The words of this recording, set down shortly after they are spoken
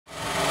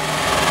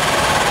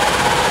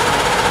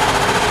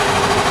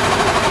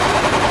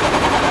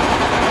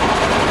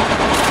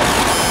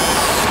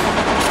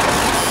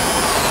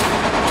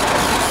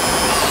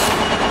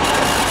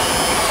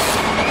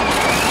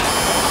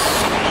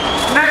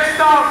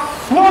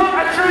what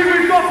a treat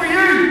we've got for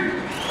you.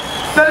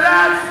 The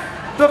lads,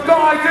 they've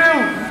got ideal.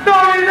 Not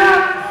only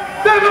that,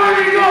 they've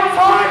only got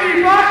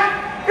Tiny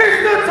back. It's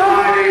the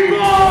Tiny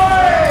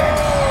Boy.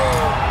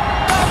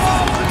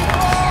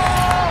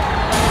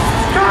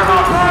 Come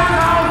on, Pams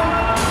House.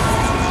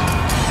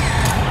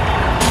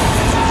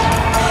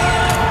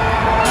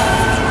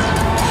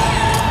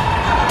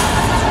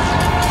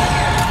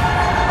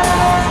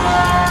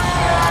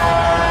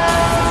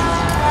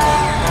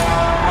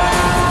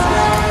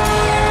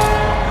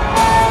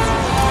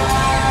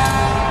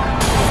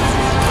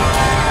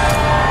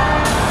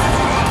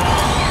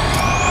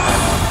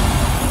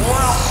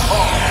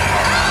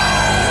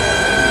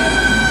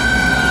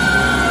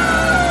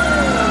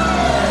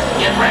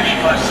 Ready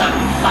for some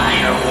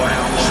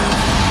fireworks.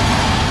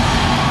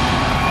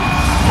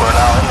 We're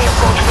now in the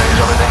approach phase,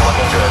 everything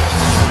looking good.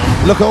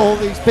 Look at all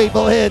these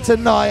people here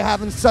tonight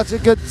having such a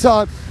good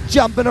time,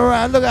 jumping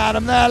around. Look at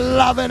them, they're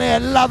loving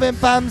it, loving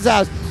Pams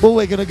House. Well,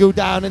 we're going to go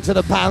down into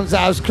the Pams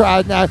House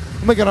crowd now,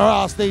 and we're going to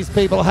ask these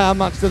people how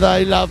much do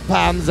they love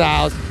Pams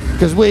House.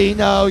 Because we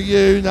know,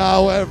 you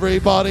know,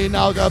 everybody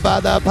knows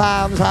about the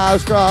Pams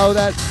House crowd.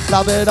 They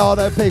love it, all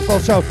the people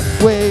show.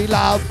 We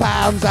love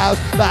Pams House,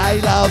 they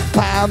love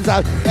Pams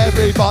House.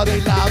 Everybody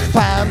loves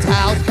Pams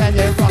House. Can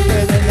you rock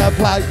it in the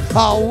place?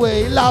 Oh,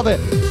 we love it.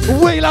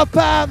 We love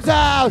Pams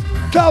House.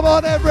 Come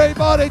on,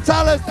 everybody,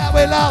 tell us that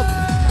we love.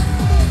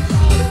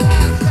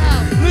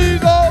 We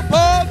love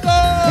Pams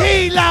House.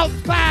 He loves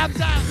Pams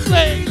House.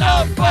 We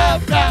love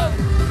Pams House.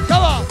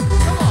 Come on,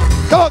 come on,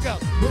 come on,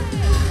 girls.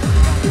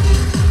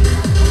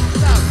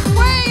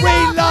 We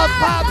love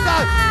Pams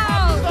House.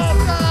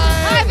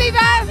 Happy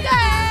birthday!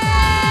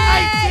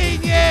 Happy birthday!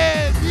 18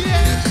 years!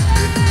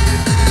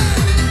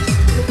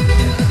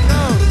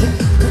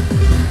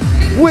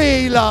 Yeah!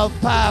 We love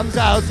Pams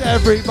House.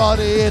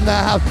 Everybody in the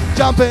house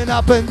jumping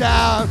up and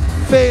down,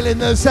 feeling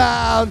the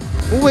sound.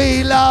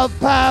 We love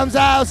Pams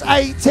House.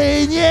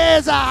 18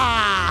 years!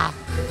 Ah!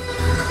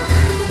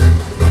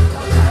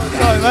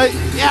 Sorry, mate.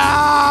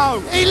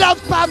 Yo! He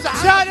loves Pams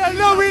House.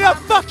 No, we love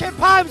fucking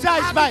Pams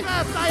House, mate.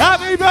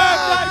 Happy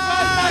birthday,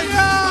 mate.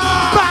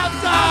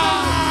 Pams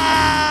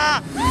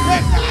House!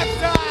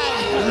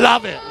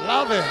 Love it,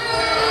 love it.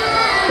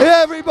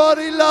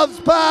 Everybody loves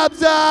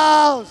Pams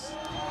House.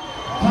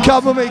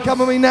 Come with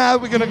me now.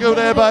 We're gonna go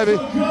there, baby.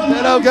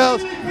 Hello,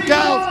 girls.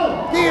 Girls,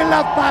 do you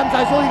love Pams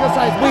House? All you gotta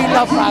say is we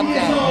love Pams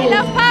House. We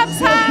love Pams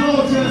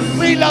House.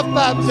 We love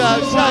Pams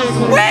House. Say it.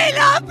 We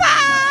love Pams.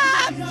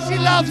 She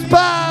loves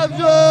Pams.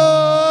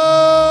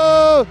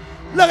 Oh!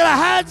 Look at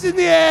her hands in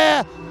the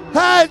air.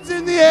 Hands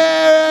in the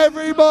air,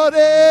 everybody.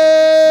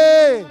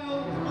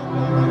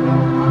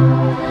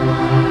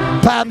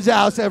 Pams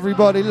House,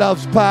 everybody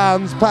loves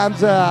Pams.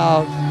 Pams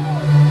House.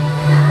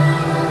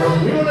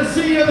 We want to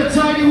see you at the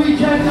Tiny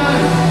Weekend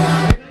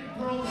now.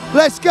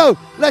 Let's go.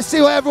 Let's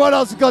see what everyone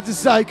else has got to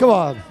say. Come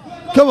on.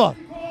 Come on.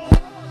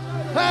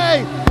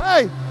 Hey,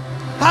 hey.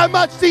 How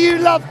much do you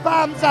love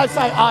Pams House?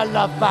 Say, I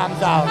love Pams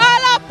House. I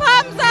love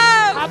Pams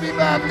House. Happy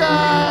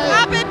birthday.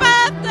 Happy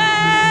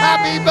birthday.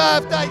 Happy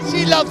birthday.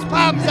 She loves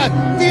Pams House.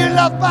 Do you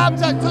love Pams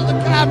House? To the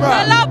camera.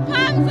 I love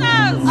Pams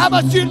House. How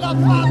much do you love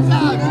Pams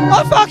House?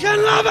 I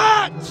fucking love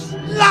it.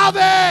 Love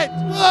it.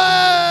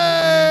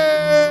 Way!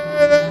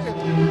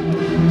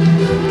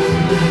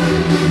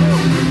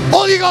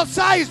 All you got to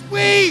say is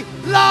we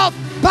love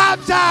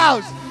Pams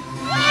House.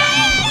 We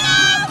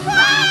love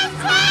Pams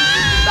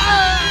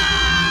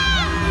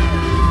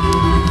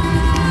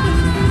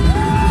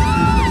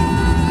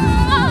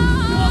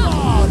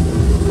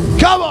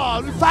Come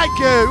on, thank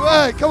you.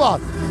 Hey, come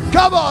on.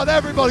 Come on,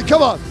 everybody,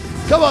 come on.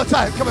 Come on,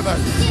 Sam, come on, man.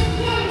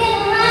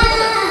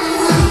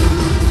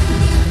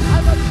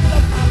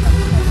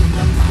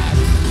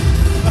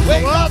 We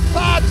love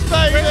Pams,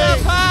 baby. We love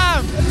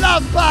Pams.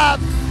 Love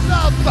Pams.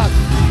 Love Pams.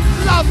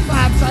 Love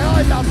Pams. Say,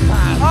 I love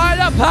Pams. I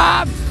love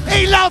Pams. He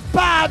loves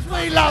Pams.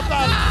 We love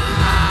Pams.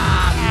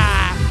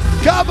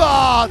 Come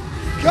on.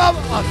 Come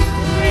on.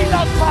 We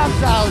love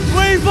Pams House.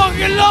 We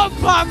fucking love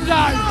Pams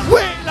House.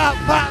 We love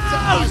Pams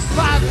House.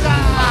 Pams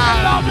House. I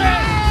love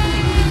it.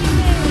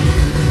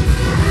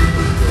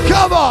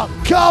 Come on.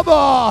 Come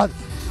on.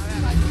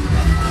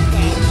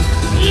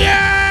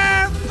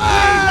 Yeah. We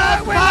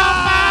love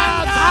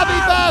Pams. Happy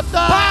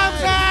birthday.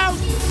 Pams House.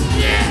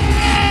 Yeah.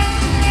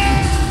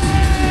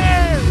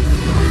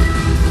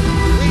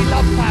 We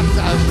love Pams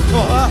House.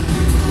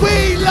 We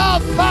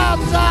love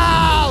Pams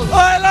House. I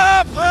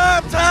love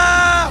Pams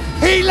House.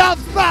 He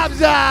loves Pams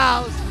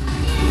House.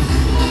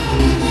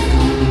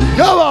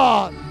 Come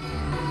on.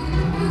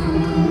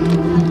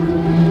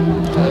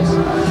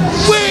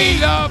 We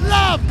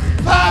love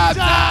Pams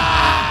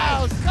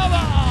House. Come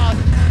on.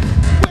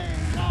 We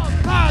love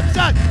Pams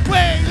House.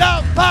 We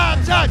love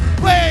Pams House.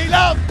 We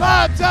love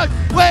Pams House.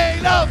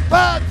 We love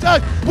Pams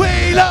House.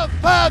 We love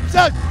Pams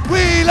House.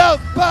 We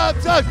love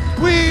Pams House.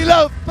 We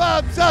love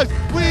Pams House.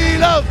 We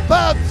love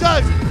Pams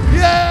House.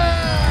 Yeah.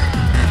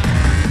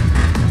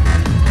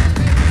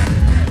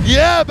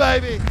 Yeah,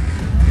 baby.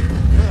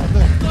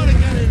 Gotta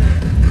get in there.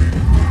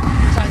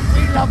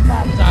 We love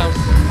Pams House.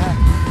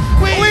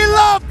 We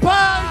love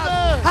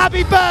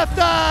Happy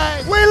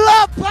birthday! We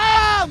love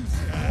Pams!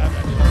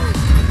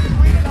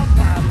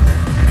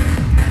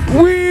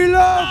 We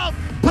love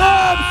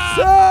Pams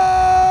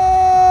House!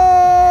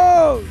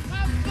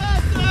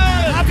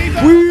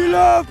 We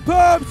love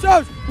Pams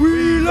House!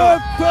 We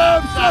love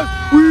Pams House!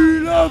 We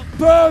love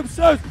Pams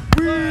House!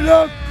 We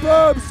love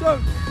Pams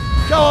House!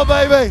 Come on,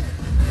 baby!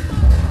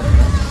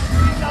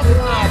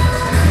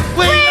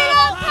 We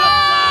love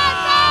Pams!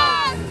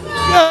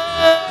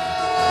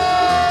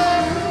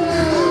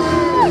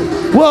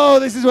 Whoa,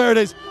 this is where it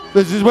is.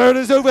 This is where it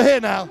is over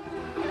here now.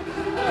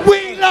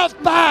 We love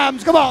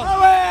Pams! Come on!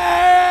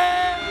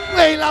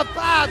 We love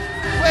Pams!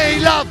 We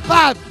love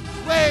Pams!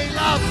 We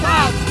love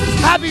Pams!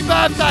 Happy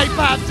birthday,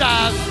 Pams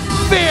House!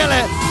 Feel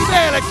it!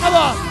 Feel it! Come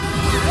on!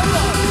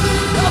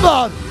 Come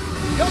on!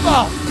 Come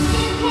on!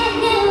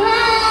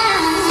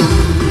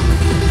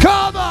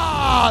 Come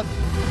on!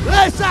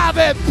 Let's have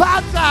it!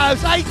 Pams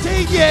House,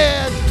 18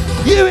 years!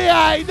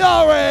 UEA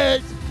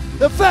Norwich!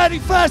 The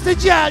 31st of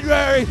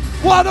January!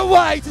 What a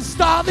way to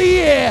start the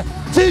year!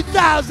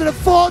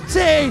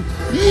 2014!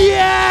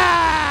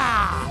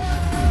 Yeah!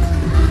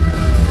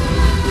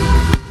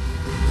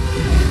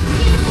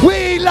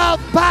 We love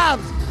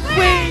Pams!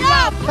 We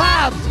love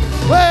Pams!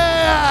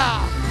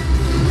 Yeah!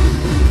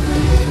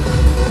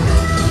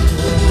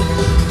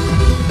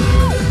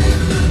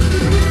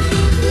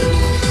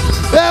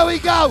 There we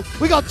go!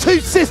 We got two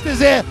sisters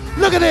here!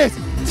 Look at this!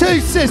 Two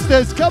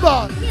sisters! Come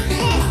on!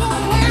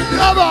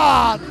 Come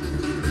on!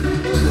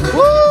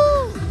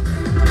 Woo!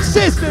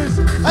 Sisters!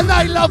 And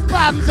they love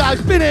Pams House!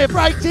 Been here for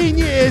 18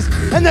 years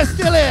and they're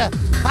still here!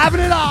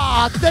 Having it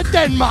hard! The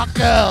Denmark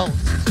girls!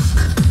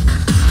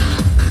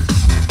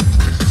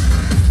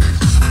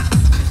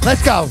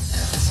 Let's go!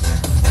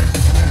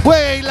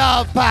 We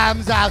love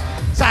Pams House!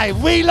 Say,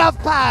 we love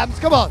Pams!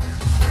 Come on!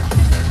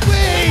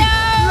 We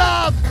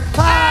love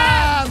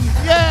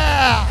Pams!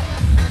 Yeah!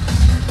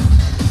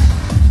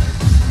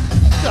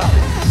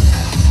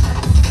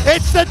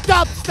 It's the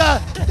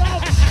dumpster!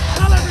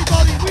 Tell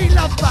everybody we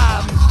love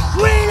Pams!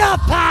 We love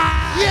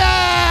Pams!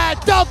 Yeah!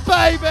 Dump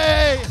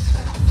baby!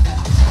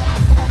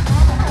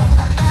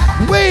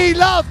 We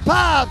love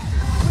Pams!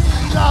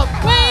 We love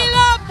Pams! We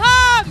love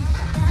Pams!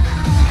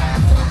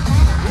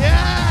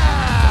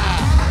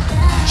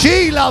 Yeah!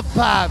 She loves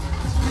Pams!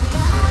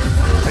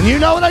 And you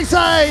know what they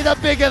say, the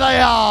bigger they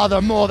are,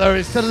 the more there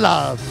is to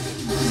love.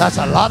 That's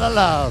a lot of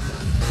love.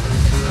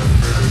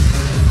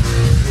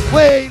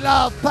 We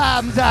love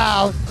Pams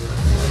House.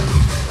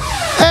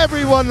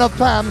 Everyone loves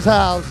Pams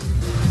House.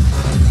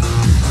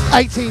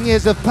 18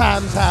 years of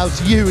Pams House,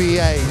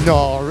 UEA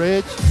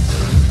Norwich.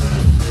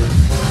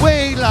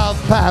 We love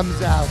Pams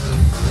House.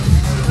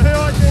 We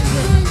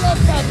love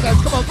Pams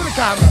House. Come on, for the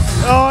camera.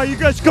 Oh, you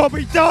guys got to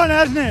be done,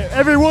 hasn't it?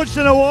 Every once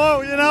in a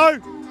while, you know?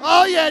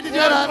 Oh yeah, did you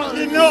know that?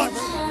 Fucking nuts.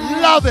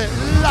 Love it,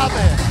 love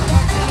it.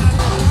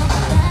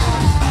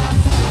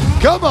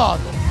 Come on.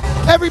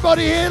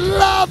 Everybody here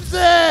loves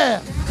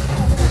it.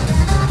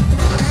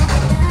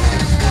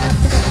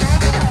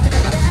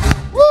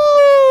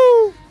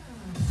 Woo!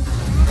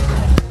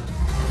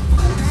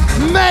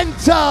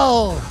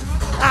 Mental.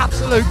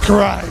 Absolute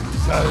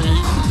crazy.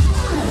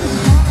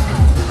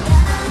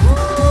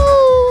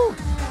 Woo!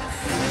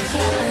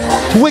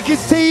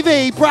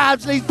 wickeds.tv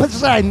proudly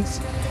presents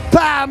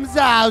Pams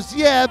House,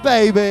 yeah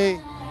baby.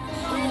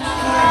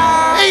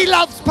 He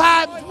loves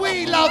Pams,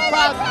 we love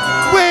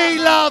Pams, we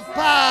love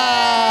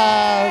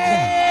Pams.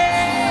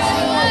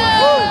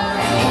 Woo!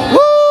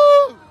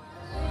 Woo!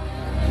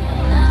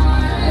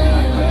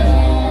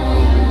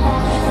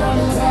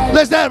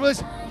 Listen, that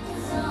was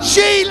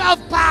she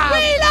loves Pams.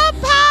 We love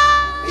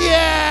Pams!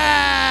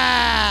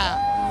 Yeah!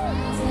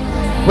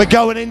 We're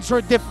going into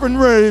a different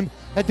room,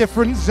 a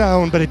different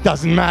zone, but it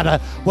doesn't matter.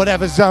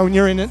 Whatever zone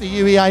you're in at the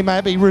UEA,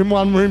 maybe room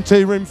 1, room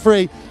 2, room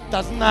 3,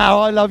 doesn't matter.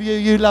 I love you,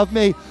 you love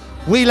me.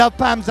 We love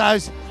Pams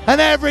House,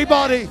 and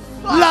everybody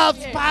loves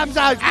Pams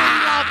House. We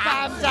love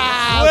Pams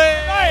House.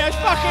 Hey, it's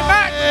fucking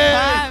Max.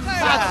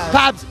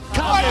 Pams,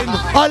 cousin.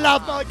 I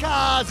love my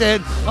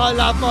cousin. I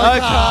love my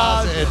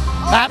cousin.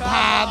 At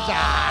Pams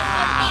House.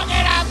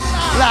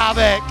 Love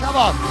it. Come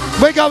on.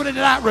 We're going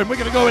into that room. We're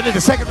going to go into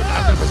the second room.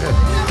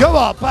 Come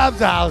on, Pams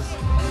House.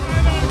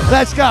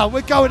 Let's go.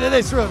 We're going to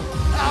this room.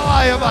 How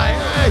are you, mate?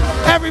 Hey,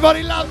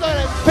 everybody loves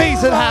it.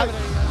 Peace and happiness.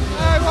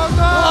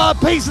 Oh,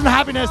 peace and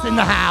happiness in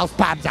the house,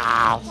 Pams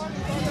House.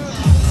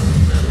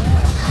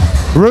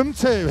 Room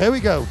 2, here we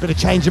go. Bit of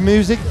change of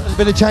music, a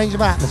bit of change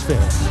of atmosphere.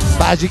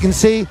 But as you can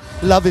see,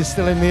 love is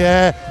still in the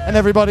air, and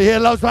everybody here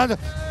loves Pams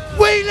House.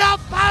 We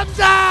love Pams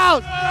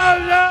House!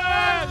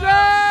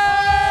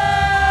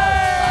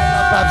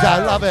 Pams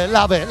House, love it,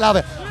 love it, love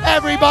it.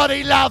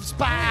 Everybody loves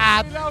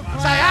Pams.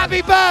 Say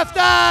happy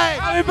birthday!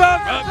 Happy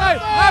birthday!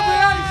 Happy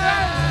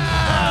birthday!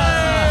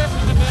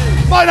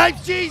 My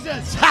name's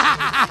Jesus!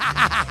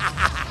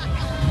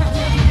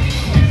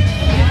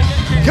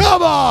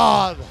 Come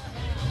on!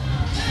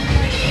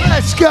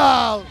 Let's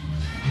go!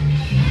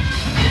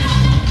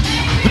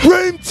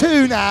 Room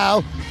 2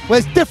 now,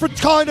 where's different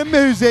kind of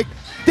music,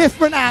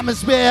 different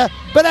atmosphere,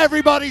 but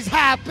everybody's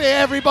happy,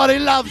 everybody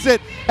loves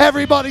it,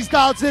 everybody's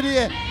dancing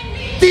here.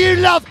 Do you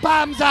love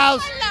Pam's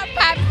House? I love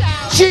Pam's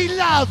House. She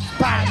loves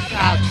Pam's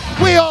House.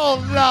 We all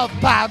love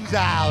Pam's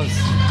House.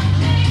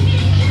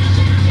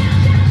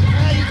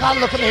 You can't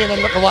look at me and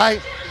then look away.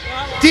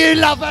 Do you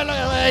love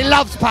her? He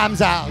loves Pam's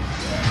House.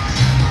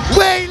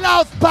 We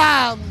love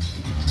Pam's.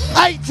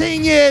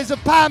 18 years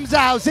of Pam's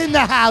House in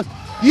the house.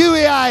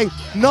 UEA,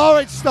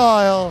 Norwich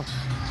style.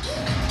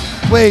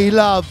 We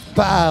love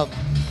Pam.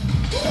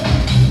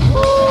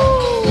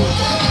 Woo.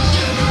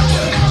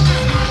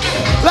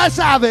 Let's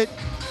have it.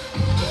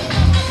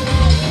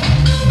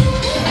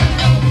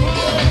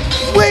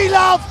 We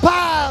love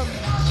Pam.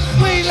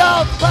 We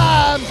love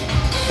Pam.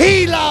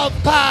 He loves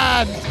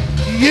Pam.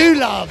 You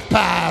love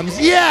Pam's.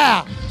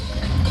 Yeah.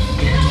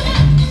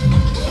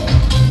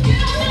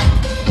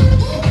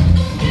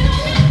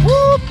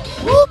 Whoop,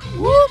 whoop,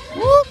 whoop,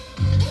 whoop.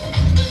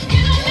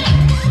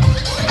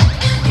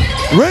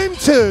 Room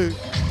 2.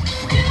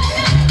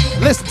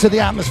 Listen to the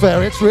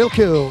atmosphere, it's real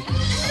cool.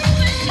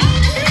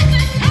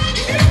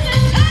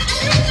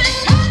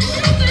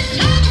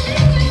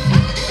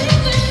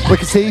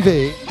 Wickeds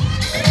TV,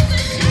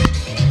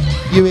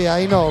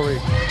 UEA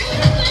Norwich,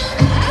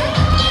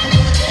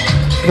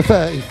 the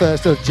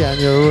 31st of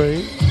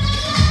January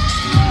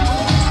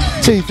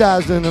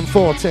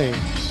 2014.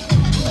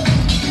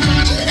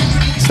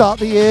 Start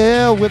the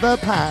year with a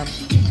Pam.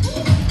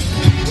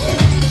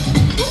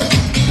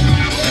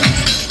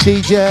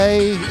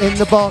 DJ in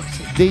the box,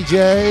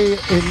 DJ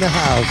in the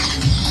house.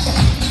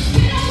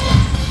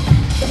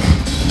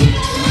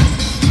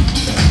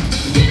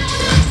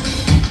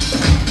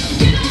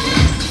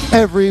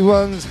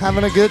 Everyone's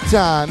having a good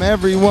time,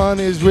 everyone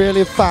is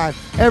really fine,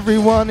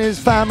 everyone is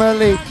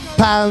family,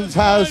 Pam's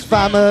House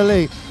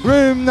family.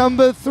 Room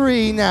number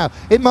 3 now.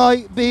 It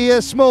might be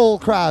a small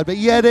crowd, but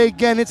yet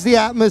again it's the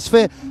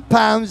atmosphere.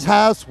 Pam's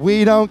House,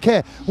 we don't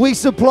care. We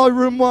supply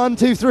room 1,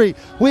 2, 3.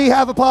 We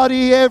have a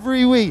party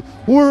every week.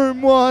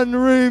 Room 1,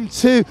 room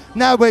 2.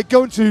 Now we're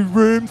going to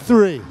room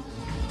 3.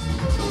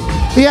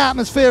 The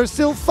atmosphere is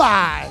still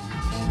fine.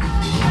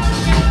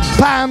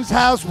 Pam's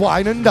House,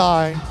 wine and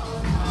dine.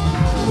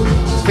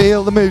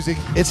 Feel the music,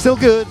 it's still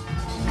good.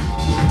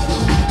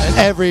 And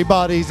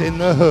everybody's in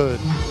the hood.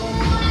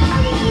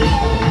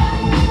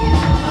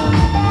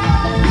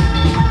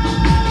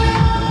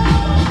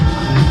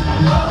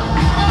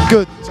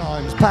 Good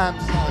times,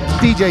 Pam's times,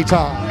 DJ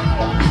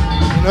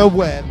time, you know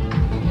when.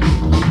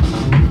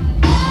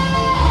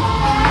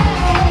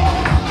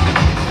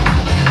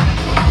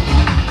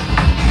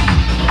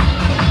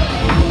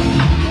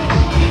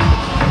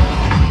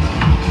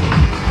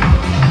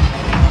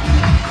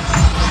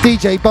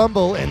 DJ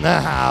Bumble in the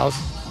house.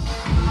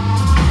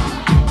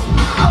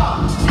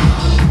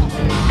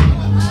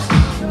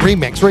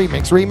 Remix,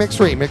 remix, remix,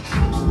 remix.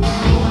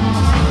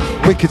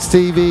 Wickeds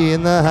TV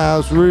in the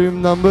house,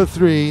 room number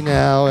 3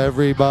 now,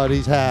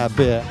 everybody's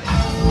happy.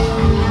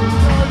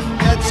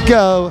 Let's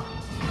go.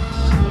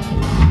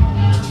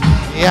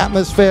 The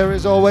atmosphere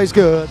is always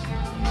good.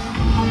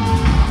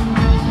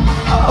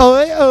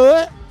 Oi,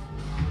 oi,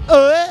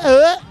 oi,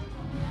 oi.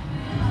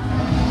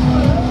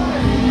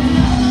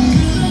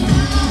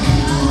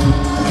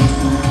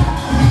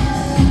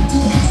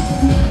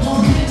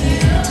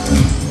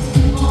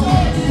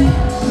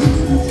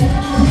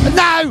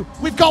 Now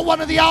we've got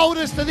one of the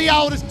oldest of the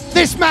oldest.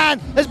 This man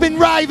has been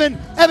raving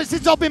ever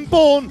since I've been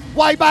born,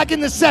 way back in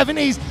the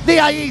 70s, the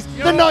 80s,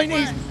 the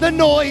 90s, the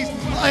noughties.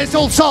 It's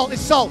all salt,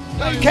 it's salt.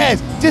 Who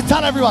cares? Just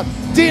tell everyone.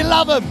 Do you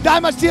love him? How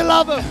much do you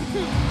love him?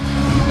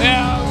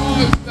 Yeah,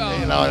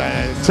 You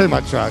know, too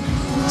much drug.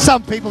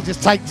 Some people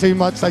just take too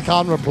much, they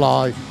can't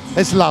reply.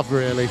 It's love,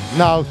 really.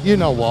 No, you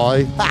know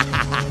why.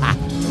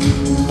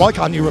 Why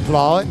can't you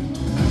reply?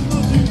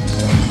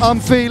 I'm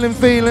feeling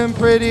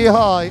pretty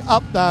high.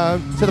 Up,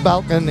 down to the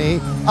balcony.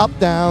 Up,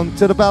 down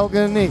to the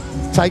balcony.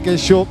 Take a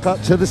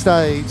shortcut to the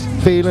stage.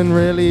 Feeling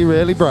really,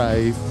 really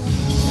brave.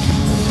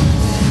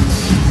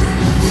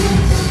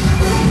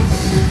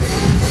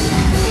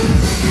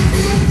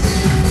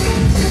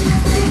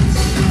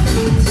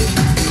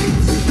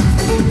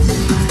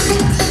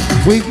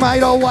 We've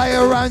made our way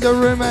around the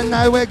room and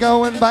now we're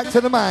going back to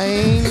the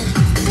main.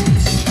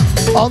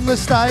 On the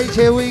stage,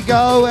 here we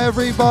go.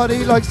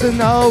 Everybody likes to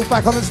know.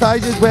 Back on the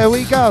stage is where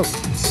we go.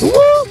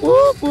 Whoop,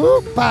 whoop,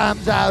 whoop.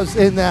 Pam's House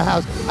in the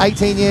house.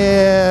 18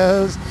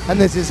 years, and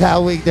this is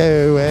how we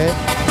do it.